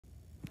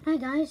Hi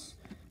guys,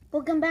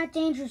 welcome back to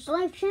Andrew's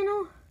Life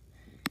channel.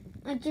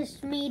 I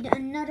just made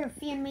another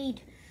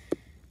fan-made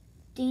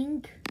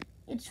thing.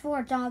 It's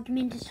for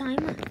Dogman this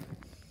time,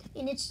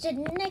 and it's the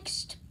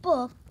next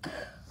book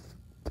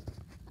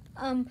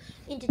in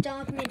the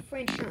Dogman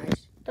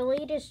franchise. The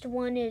latest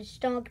one is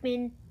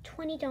Dogman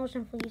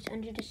 20,000 Fleas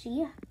Under the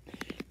Sea,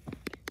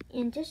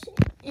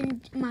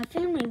 and my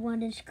family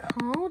one is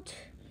called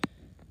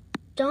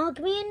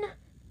Dogman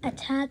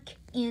Attack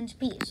and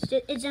Peace.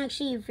 It's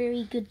actually a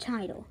very good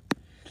title.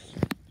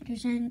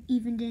 There's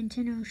even the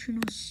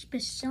international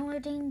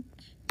spelling,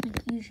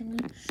 like usually.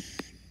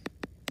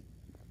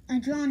 I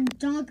drawn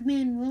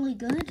Dogman really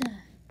good.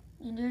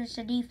 And there's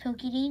a Dave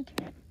Pilkey Dink.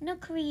 No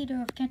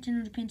creator of Captain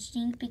Underpants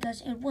Dink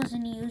because it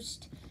wasn't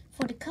used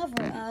for the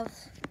cover of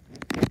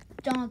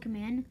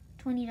Dogman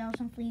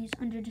 20,000 Fleas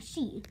Under the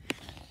Sea.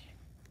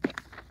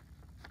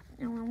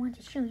 Now I want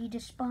to show you the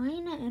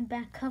spine and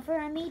back cover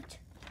I made.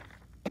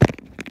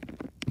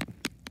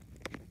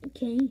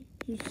 Okay,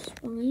 here's the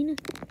spine.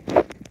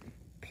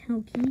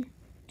 Pilkey,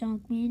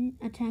 Dogman,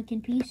 Attack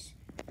and Peace.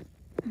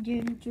 And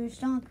then there's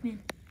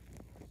Dogman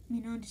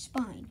on the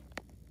spine.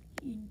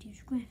 And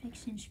there's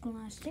graphics and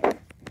scholastic.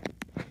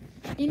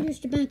 Then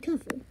there's the back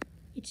cover.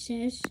 It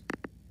says,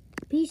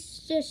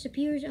 Peace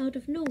disappears out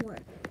of nowhere.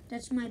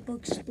 That's my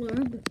book's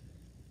blurb.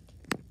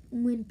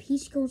 When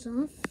peace goes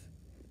off,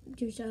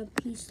 there's a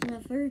peace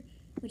lever,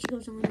 which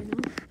goes on and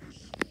off.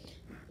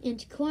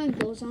 And crime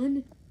goes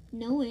on,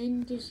 no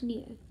end is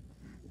near.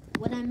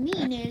 What I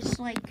mean is,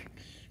 like,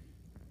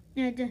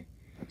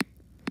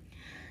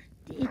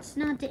 it's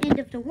not the end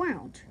of the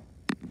world,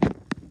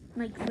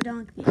 like for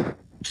Dogman.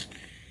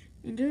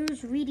 And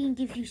there's reading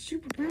gives you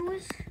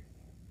superpowers,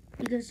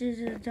 because there's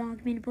a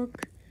Dogman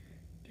book.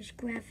 There's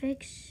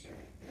graphics,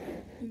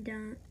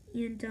 and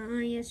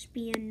the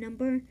ISBN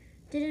number.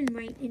 Didn't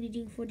write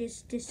anything for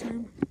this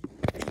time.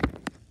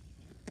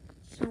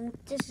 So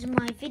this is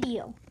my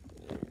video.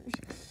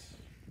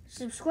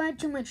 Subscribe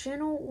to my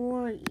channel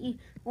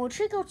or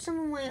check out some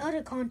of my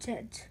other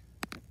content.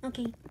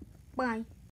 Okay, bye.